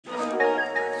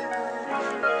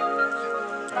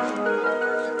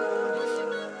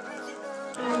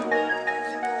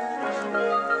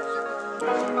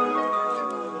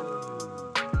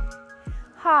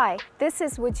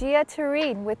This is Santa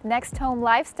Teresa with Next Home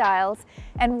Lifestyles,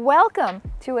 and welcome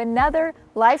to another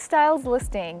Lifestyles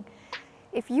listing.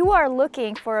 If you are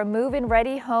looking for a move-in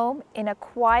ready home in a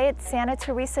quiet Santa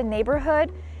Teresa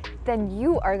neighborhood, then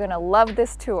you are going to love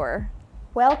this tour.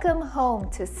 Welcome home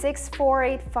to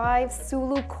 6485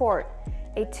 Sulu Court,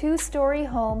 a two-story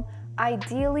home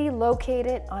ideally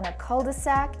located on a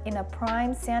cul-de-sac in a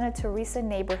prime Santa Teresa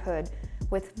neighborhood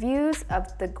with views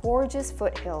of the gorgeous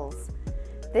Foothills.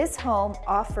 This home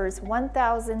offers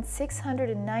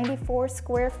 1,694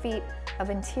 square feet of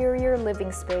interior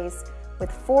living space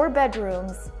with 4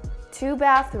 bedrooms, 2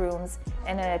 bathrooms,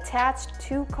 and an attached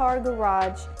 2-car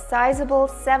garage, sizable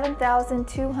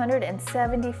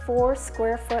 7,274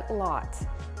 square foot lot.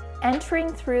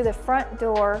 Entering through the front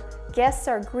door, guests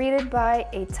are greeted by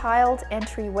a tiled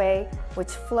entryway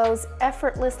which flows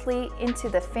effortlessly into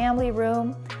the family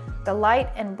room. The light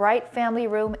and bright family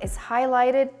room is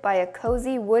highlighted by a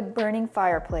cozy wood-burning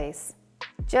fireplace.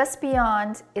 Just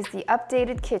beyond is the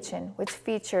updated kitchen, which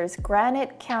features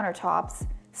granite countertops,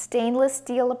 stainless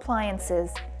steel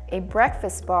appliances, a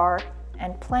breakfast bar,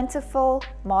 and plentiful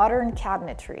modern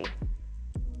cabinetry.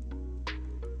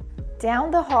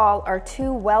 Down the hall are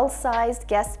 2 well-sized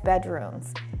guest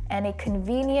bedrooms and a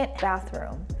convenient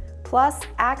bathroom, plus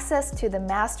access to the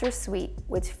master suite,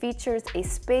 which features a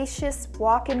spacious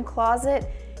walk-in closet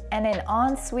and an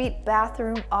ensuite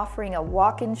bathroom offering a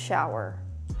walk-in shower.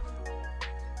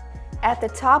 At the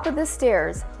top of the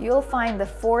stairs, you'll find the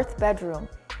 4th bedroom,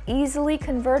 easily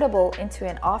convertible into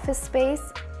an office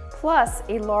space, plus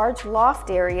a large loft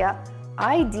area,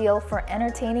 ideal for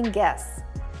entertaining guests.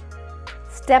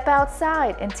 Step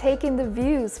outside and take in the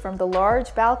views from the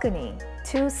large balcony.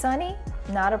 Too sunny?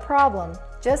 Not a problem.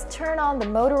 Just turn on the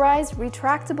motorized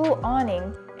retractable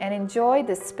awning and enjoy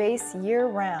the space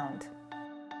year-round.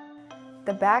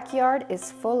 The backyard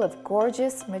is full of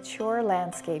gorgeous, mature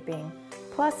landscaping,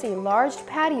 plus a large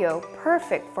patio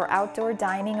perfect for outdoor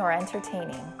dining or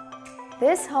entertaining.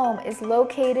 This home is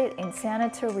located in Santa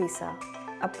Teresa,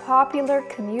 a popular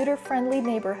commuter-friendly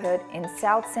neighborhood in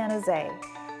South San Jose,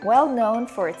 well known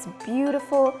for its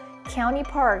beautiful county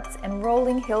parks and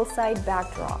rolling hillside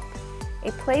backdrop.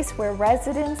 A place where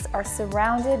residents are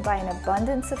surrounded by an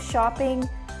abundance of shopping,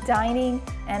 dining,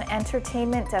 and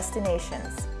entertainment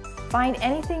destinations. Find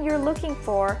anything you're looking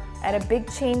for at a big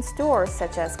chain store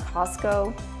such as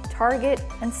Costco, Target,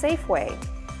 and Safeway.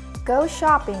 Go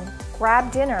shopping,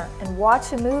 grab dinner, and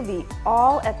watch a movie,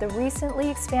 all at the recently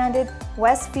expanded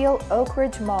Westfield Oak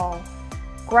Ridge Mall.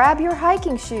 Grab your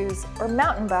hiking shoes or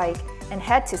mountain bike and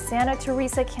head to Santa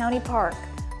Teresa County Park,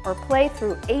 or play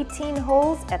through 18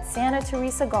 holes at Santa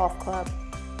Teresa Golf Club.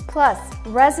 Plus,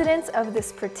 residents of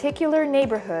this particular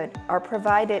neighborhood are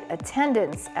provided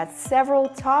attendance at several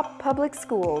top public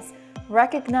schools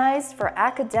recognized for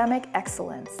academic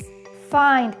excellence.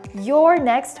 Find your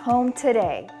next home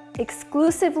today,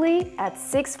 exclusively at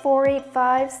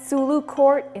 6485 Sulu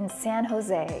Court in San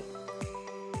Jose.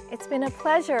 It's been a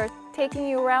pleasure taking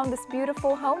you around this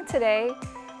beautiful home today.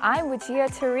 I'm Santa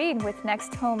Teresa with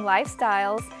Next Home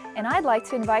Lifestyles, and I'd like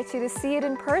to invite you to see it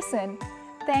in person.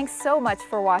 Thanks so much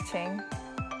for watching.